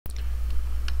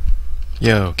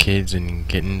Yo, kids and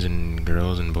kittens and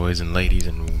girls and boys and ladies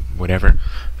and whatever.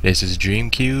 This is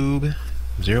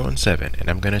DreamCube017, and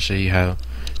I'm gonna show you how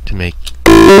to make.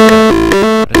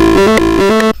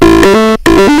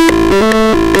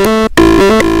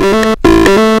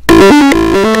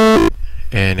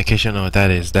 And in case you don't know what that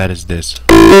is this.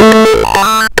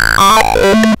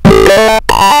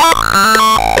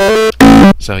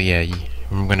 So yeah,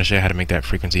 I'm gonna show you how to make that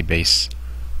frequency bass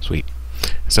sweep.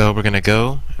 So we're gonna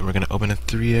go and we're gonna open a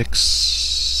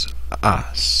 3x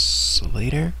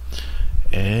oscillator,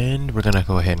 and we're gonna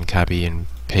go ahead and copy and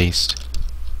paste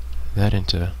that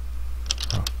into.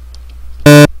 Oh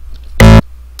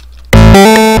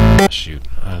shoot,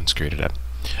 I unscrewed it up.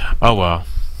 Oh well,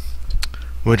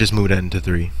 we'll just move that into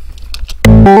 3,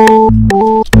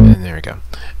 and there we go.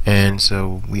 And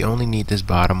so we only need this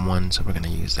bottom one, so we're gonna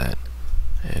use that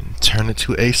and turn it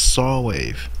to a saw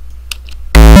wave.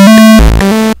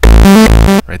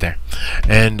 Right there.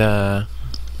 And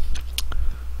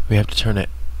we have to turn it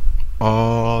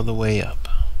all the way up.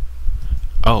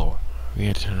 Oh, we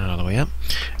have to turn it all the way up.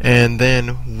 And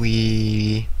then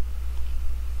we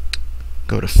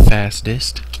go to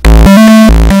fastest.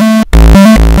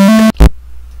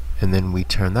 And then we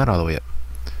turn that all the way up.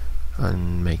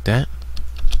 And make that.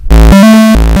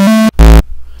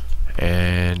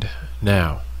 And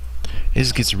now,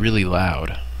 this gets really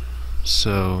loud.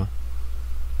 So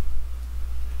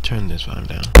turn this volume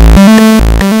down.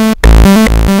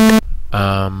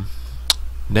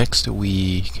 Next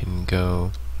we can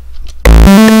go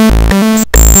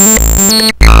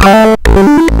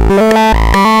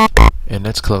and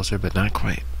that's closer but not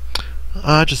quite.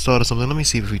 I just thought of something. Let me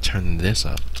see if we turn this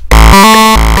up.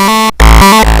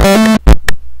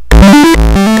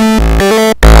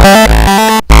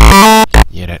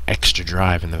 Yeah, that extra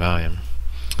drive in the volume.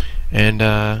 And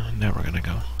now we're gonna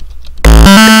go.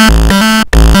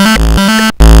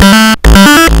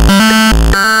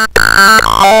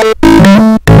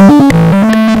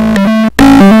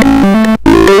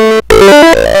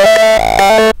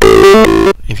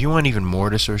 If you want even more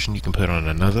distortion, you can put on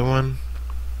another one.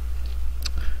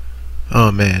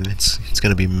 Oh man, it's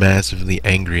gonna be massively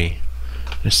angry.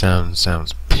 This sounds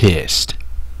pissed.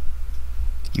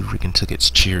 You freaking took its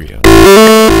Cheerio.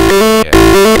 Yeah.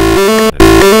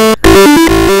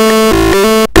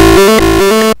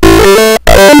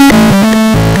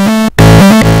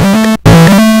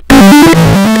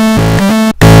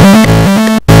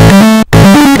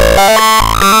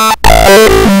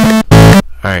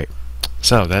 Alright,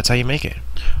 so that's how you make it.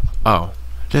 Oh,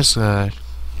 just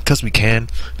because we can,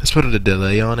 let's put a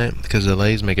delay on it, because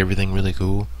delays make everything really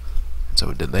cool. So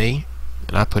a delay,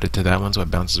 and I put it to that one so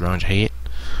it bounces around your head.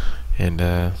 And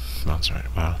bounce around.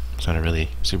 Wow, sounded really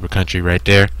super country right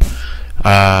there.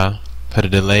 Put a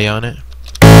delay on it.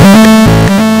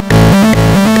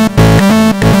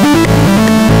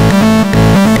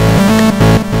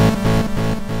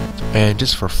 And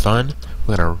just for fun,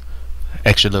 we're gonna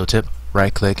extra little tip.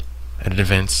 Right click, edit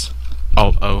events,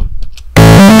 Alt O.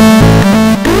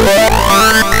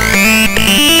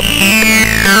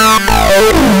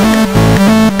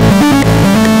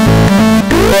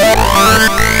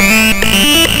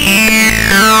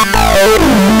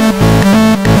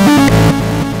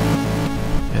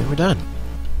 And we're done.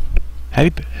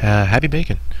 Happy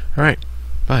bacon. All right,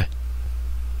 bye.